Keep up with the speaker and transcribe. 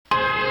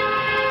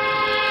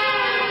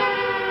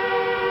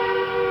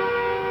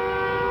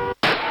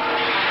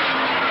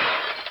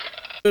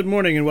Good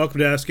morning and welcome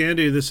to Ask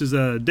Andy. This is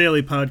a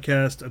daily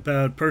podcast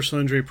about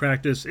personal injury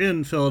practice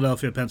in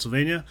Philadelphia,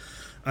 Pennsylvania.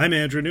 I'm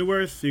Andrew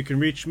Neuwirth. You can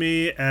reach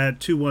me at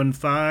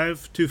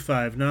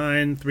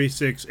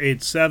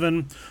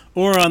 215-259-3687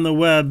 or on the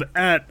web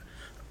at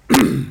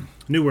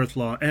Neuwirth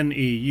Law,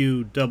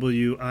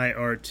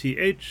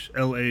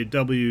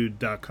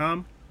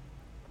 NEUWIRTHLAW.com.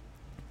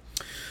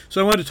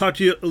 So I wanted to talk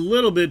to you a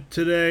little bit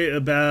today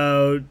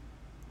about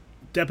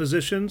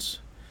depositions,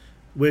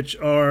 which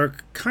are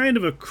kind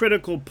of a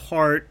critical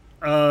part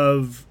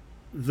of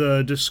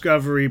the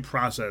discovery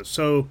process.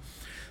 So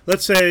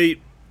let's say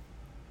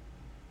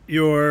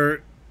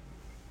your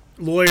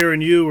lawyer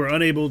and you were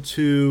unable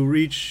to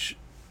reach,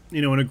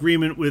 an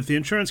agreement with the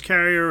insurance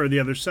carrier or the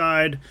other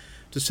side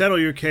to settle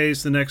your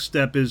case. The next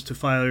step is to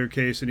file your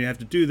case, and you have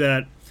to do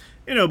that,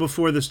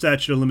 before the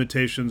statute of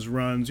limitations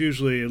runs,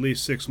 usually at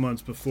least 6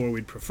 months before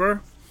we'd prefer.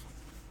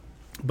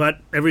 But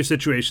every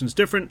situation is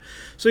different.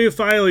 So you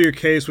file your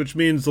case, which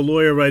means the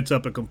lawyer writes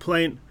up a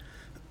complaint.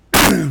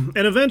 And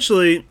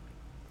eventually,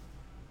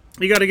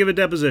 you got to give a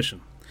deposition.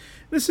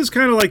 This is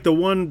kind of like the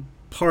one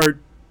part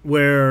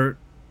where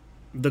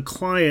the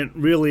client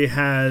really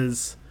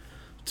has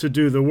to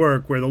do the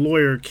work, where the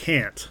lawyer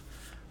can't.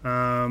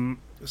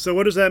 So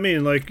what does that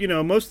mean?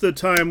 Most of the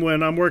time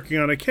when I'm working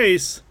on a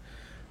case,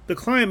 the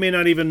client may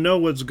not even know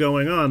what's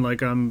going on.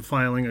 Like I'm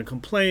filing a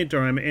complaint,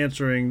 or I'm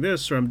answering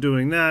this, or I'm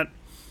doing that.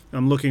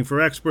 I'm looking for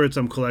experts,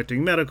 I'm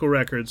collecting medical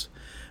records.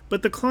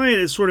 But the client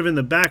is sort of in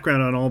the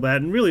background on all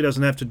that and really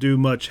doesn't have to do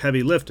much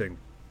heavy lifting.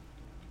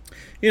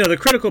 The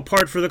critical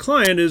part for the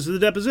client is the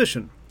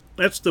deposition.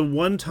 That's the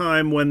one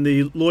time when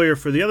the lawyer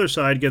for the other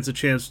side gets a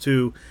chance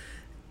to,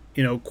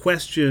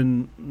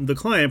 question the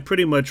client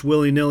pretty much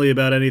willy-nilly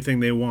about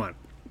anything they want.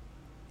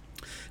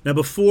 Now,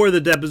 before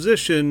the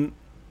deposition,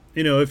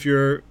 if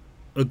you're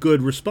a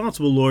good,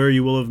 responsible lawyer,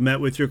 you will have met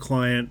with your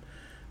client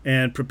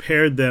and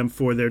prepared them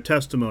for their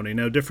testimony.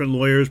 Now, different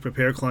lawyers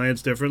prepare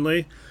clients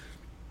differently.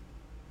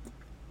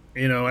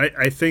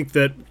 I think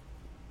that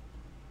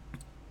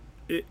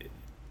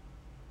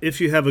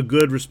if you have a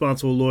good,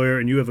 responsible lawyer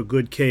and you have a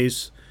good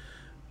case,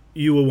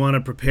 you will want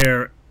to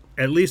prepare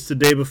at least the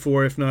day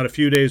before, if not a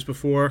few days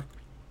before,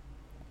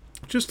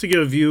 just to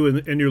give you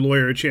and your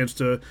lawyer a chance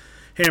to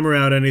hammer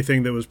out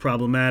anything that was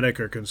problematic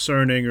or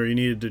concerning, or you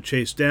needed to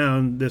chase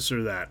down this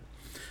or that.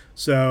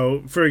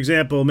 So, for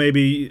example,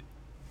 maybe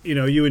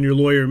you and your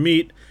lawyer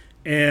meet,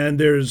 and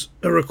there's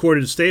a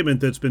recorded statement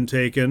that's been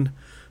taken,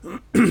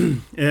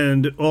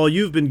 and all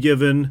you've been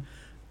given,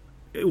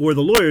 or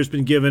the lawyer's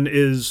been given,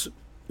 is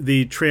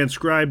the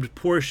transcribed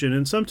portion.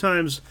 And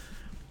sometimes,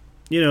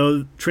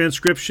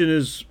 transcription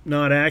is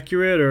not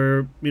accurate,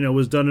 or,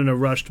 was done in a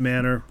rushed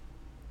manner.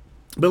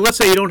 But let's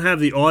say you don't have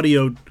the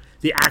audio,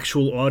 the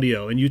actual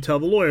audio, and you tell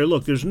the lawyer,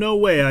 look, there's no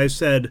way I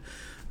said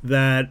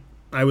that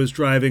I was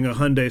driving a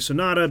Hyundai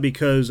Sonata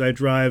because I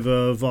drive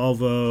a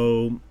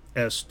Volvo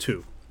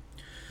S2.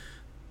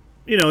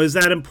 Is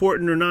that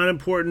important or not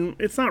important?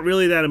 It's not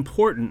really that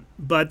important,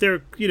 but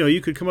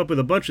you could come up with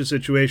a bunch of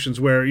situations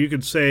where you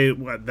could say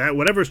that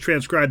whatever's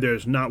transcribed there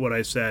is not what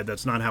I said.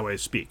 That's not how I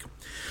speak.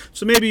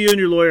 So maybe you and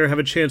your lawyer have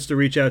a chance to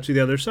reach out to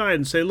the other side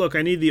and say, look,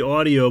 I need the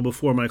audio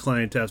before my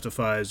client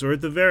testifies, or at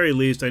the very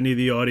least, I need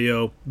the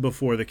audio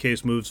before the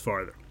case moves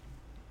farther.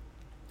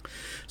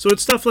 So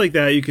it's stuff like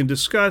that you can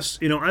discuss.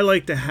 I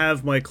like to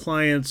have my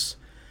clients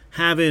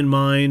have in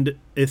mind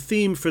a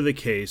theme for the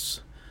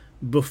case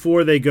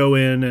before they go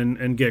in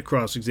and get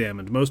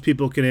cross-examined. Most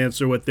people can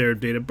answer what their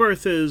date of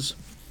birth is,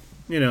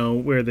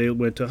 where they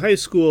went to high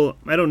school.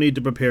 I don't need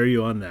to prepare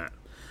you on that.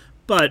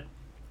 But,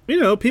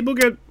 people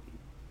get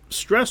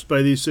stressed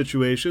by these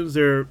situations.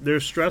 They're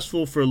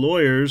stressful for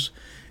lawyers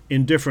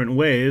in different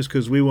ways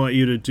because we want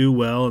you to do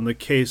well in the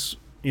case,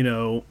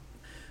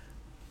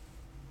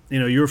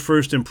 your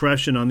first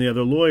impression on the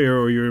other lawyer,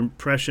 or your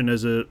impression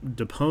as a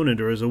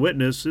deponent or as a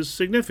witness, is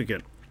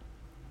significant.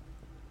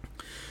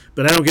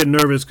 But I don't get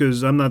nervous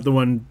because I'm not the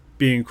one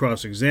being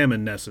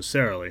cross-examined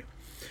necessarily.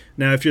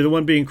 Now, if you're the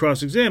one being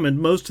cross-examined,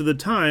 most of the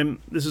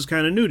time, this is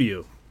kind of new to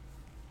you.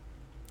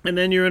 And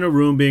then you're in a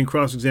room being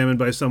cross-examined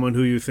by someone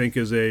who you think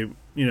is a,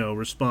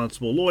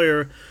 responsible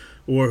lawyer,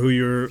 or who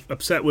you're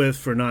upset with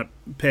for not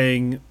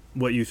paying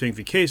what you think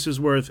the case is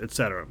worth,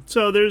 etc.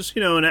 So there's,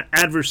 an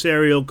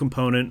adversarial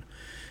component.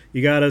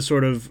 You got to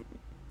sort of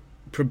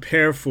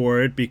prepare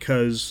for it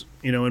because,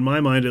 in my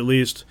mind at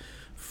least,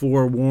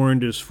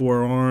 forewarned is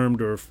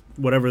forearmed, or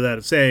whatever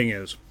that saying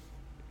is.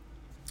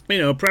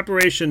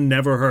 Preparation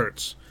never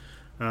hurts.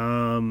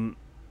 The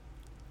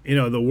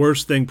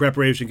worst thing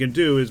preparation can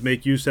do is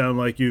make you sound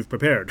like you've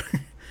prepared.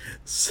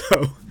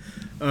 So,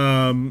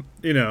 an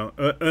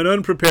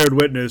unprepared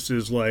witness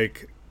is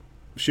like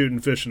shooting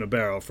fish in a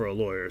barrel for a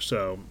lawyer.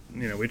 So,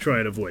 we try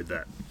and avoid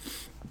that.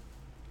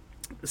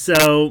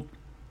 So,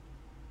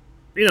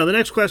 the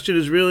next question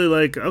is really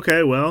like,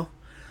 okay, well,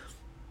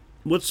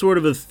 what sort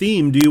of a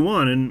theme do you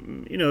want?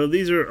 And,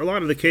 these are a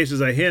lot of the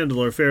cases I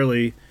handle are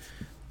fairly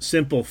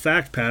simple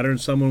fact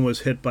patterns. Someone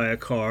was hit by a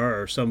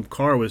car, or some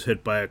car was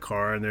hit by a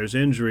car, and there's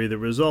injury that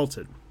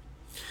resulted.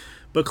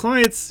 But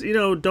clients,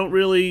 don't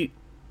really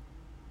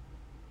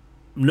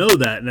know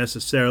that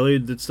necessarily.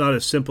 It's not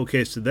a simple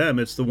case to them.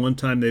 It's the one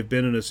time they've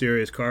been in a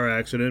serious car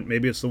accident.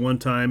 Maybe it's the one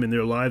time in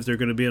their lives they're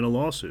going to be in a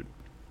lawsuit.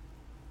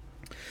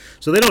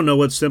 So they don't know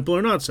what's simple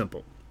or not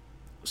simple.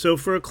 So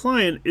for a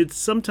client, it's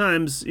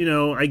sometimes,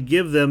 I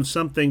give them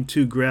something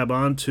to grab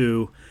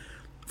onto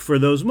for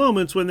those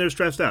moments when they're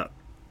stressed out,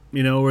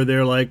 or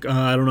they're like,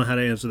 I don't know how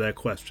to answer that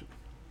question.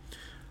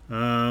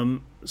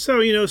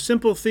 So,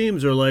 simple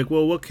themes are like,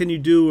 well, what can you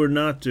do or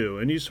not do?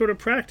 And you sort of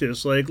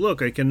practice, like,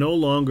 look, I can no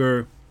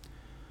longer,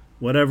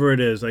 whatever it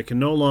is, I can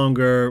no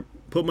longer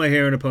put my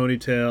hair in a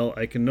ponytail.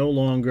 I can no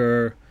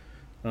longer,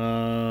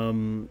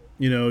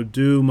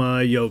 do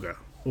my yoga.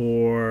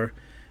 Or,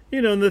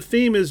 and the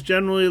theme is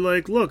generally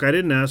like, look, I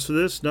didn't ask for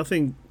this.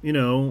 Nothing,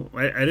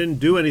 I didn't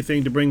do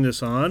anything to bring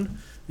this on.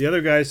 The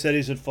other guy said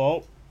he's at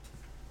fault,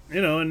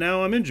 and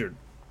now I'm injured.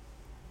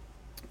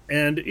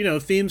 And,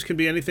 themes can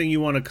be anything you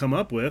want to come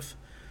up with,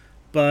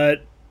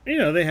 but,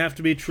 they have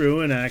to be true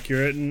and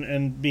accurate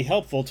and be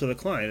helpful to the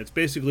client. It's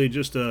basically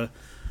just a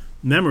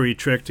memory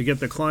trick to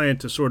get the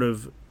client to sort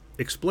of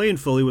explain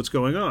fully what's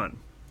going on.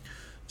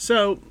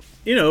 So,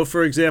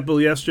 for example,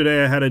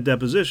 yesterday I had a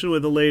deposition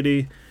with a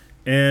lady,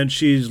 and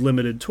she's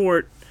limited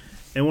tort.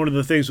 And one of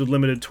the things with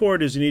limited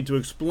tort is you need to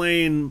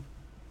explain,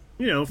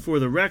 for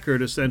the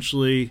record,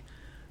 essentially,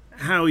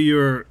 how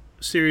you're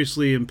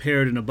seriously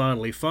impaired in a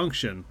bodily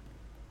function,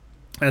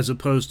 as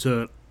opposed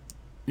to,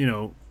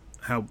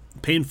 how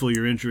painful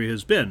your injury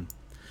has been.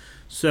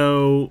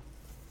 So,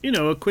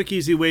 a quick,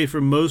 easy way for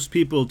most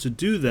people to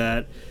do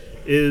that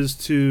is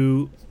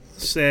to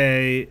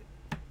say,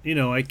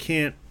 I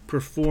can't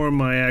perform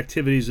my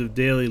activities of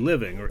daily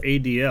living, or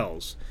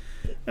ADLs.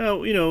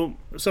 Now,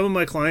 some of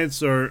my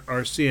clients are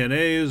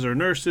CNAs or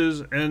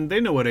nurses, and they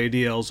know what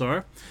ADLs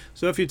are.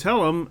 So if you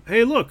tell them,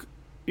 hey, look,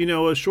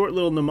 a short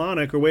little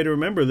mnemonic or way to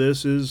remember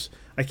this is,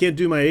 I can't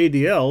do my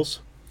ADLs,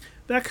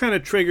 that kind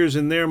of triggers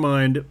in their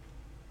mind,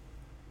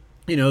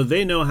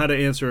 they know how to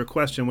answer a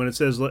question. When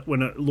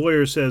a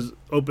lawyer says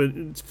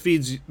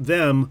feeds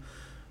them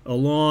a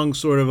long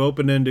sort of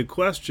open-ended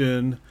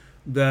question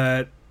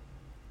that,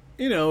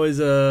 is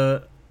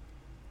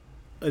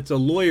it's a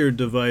lawyer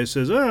device,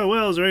 says, oh,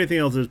 well, is there anything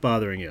else that's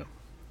bothering you?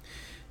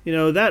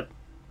 That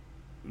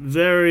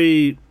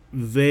very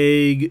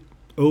vague,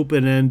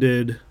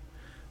 open-ended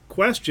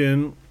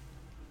question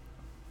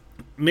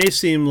may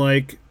seem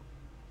like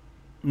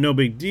no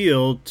big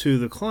deal to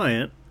the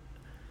client,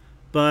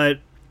 but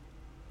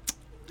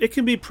it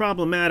can be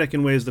problematic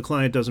in ways the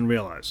client doesn't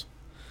realize.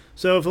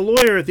 So if a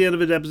lawyer at the end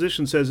of a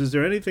deposition says, is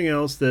there anything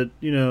else that,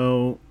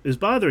 is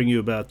bothering you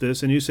about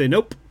this? And you say,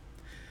 nope.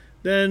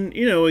 Then,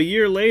 a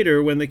year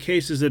later when the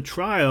case is at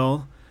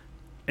trial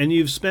and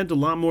you've spent a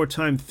lot more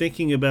time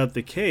thinking about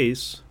the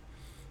case,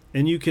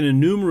 and you can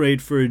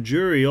enumerate for a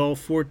jury all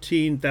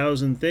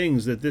 14,000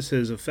 things that this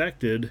has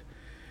affected,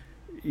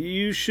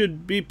 you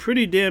should be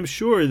pretty damn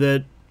sure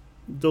that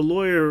the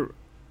lawyer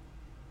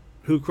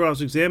who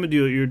cross-examined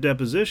you at your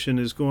deposition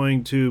is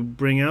going to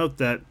bring out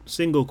that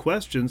single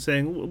question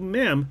saying, well,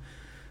 ma'am,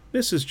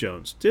 Mrs.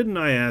 Jones, didn't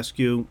I ask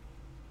you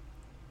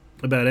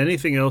about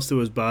anything else that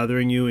was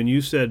bothering you and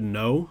you said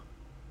no?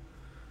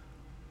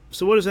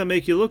 So what does that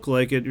make you look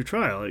like at your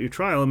trial? At your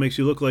trial, it makes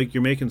you look like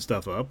you're making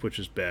stuff up, which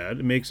is bad.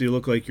 It makes you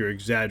look like you're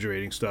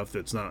exaggerating stuff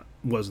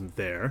wasn't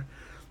there.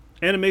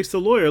 And it makes the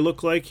lawyer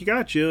look like he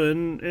got you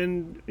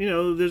and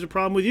there's a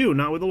problem with you,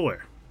 not with the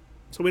lawyer.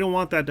 So we don't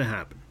want that to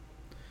happen.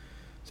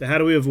 So how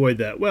do we avoid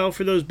that? Well,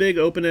 for those big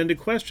open-ended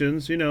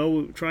questions,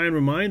 try and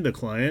remind the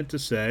client to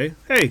say,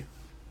 hey,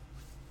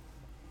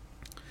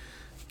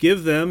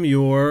 give them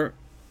your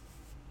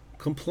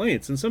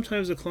complaints. And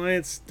sometimes the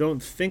clients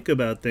don't think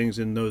about things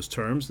in those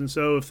terms. And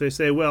so if they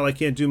say, well, I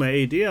can't do my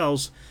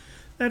ADLs,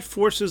 that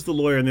forces the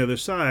lawyer on the other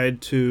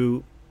side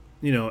to,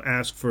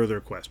 ask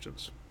further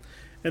questions.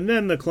 And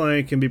then the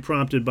client can be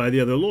prompted by the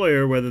other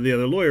lawyer, whether the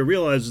other lawyer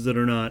realizes it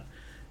or not,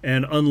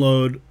 and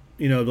unload,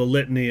 the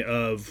litany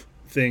of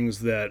things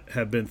that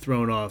have been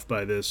thrown off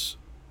by this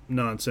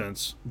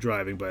nonsense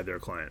driving by their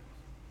client.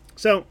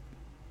 So,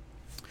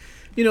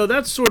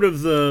 that's sort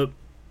of the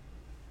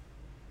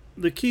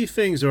key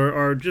things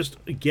are just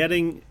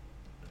getting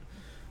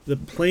the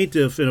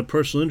plaintiff in a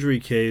personal injury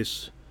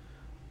case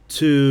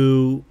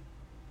to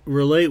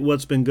relate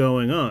what's been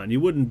going on. You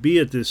wouldn't be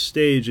at this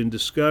stage in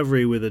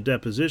discovery with a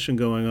deposition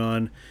going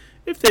on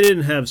if they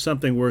didn't have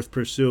something worth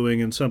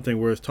pursuing and something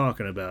worth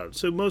talking about.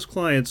 So most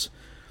clients,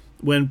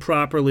 when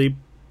properly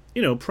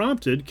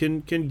prompted,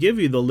 can give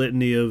you the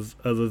litany of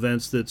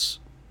events that's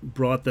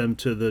brought them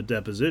to the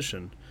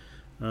deposition.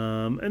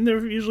 And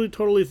they're usually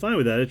totally fine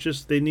with that. It's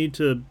just they need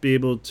to be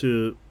able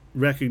to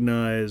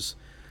recognize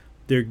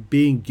they're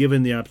being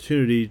given the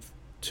opportunity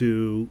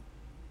to,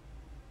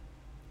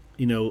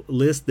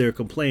 list their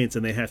complaints,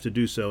 and they have to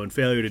do so. And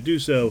failure to do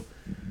so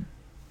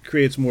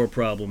creates more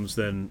problems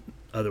than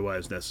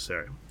otherwise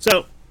necessary.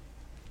 So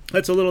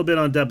that's a little bit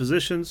on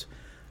depositions.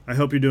 I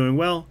hope you're doing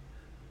well.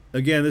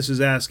 Again, this is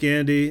Ask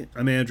Andy.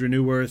 I'm Andrew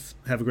Neuwirth.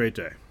 Have a great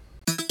day.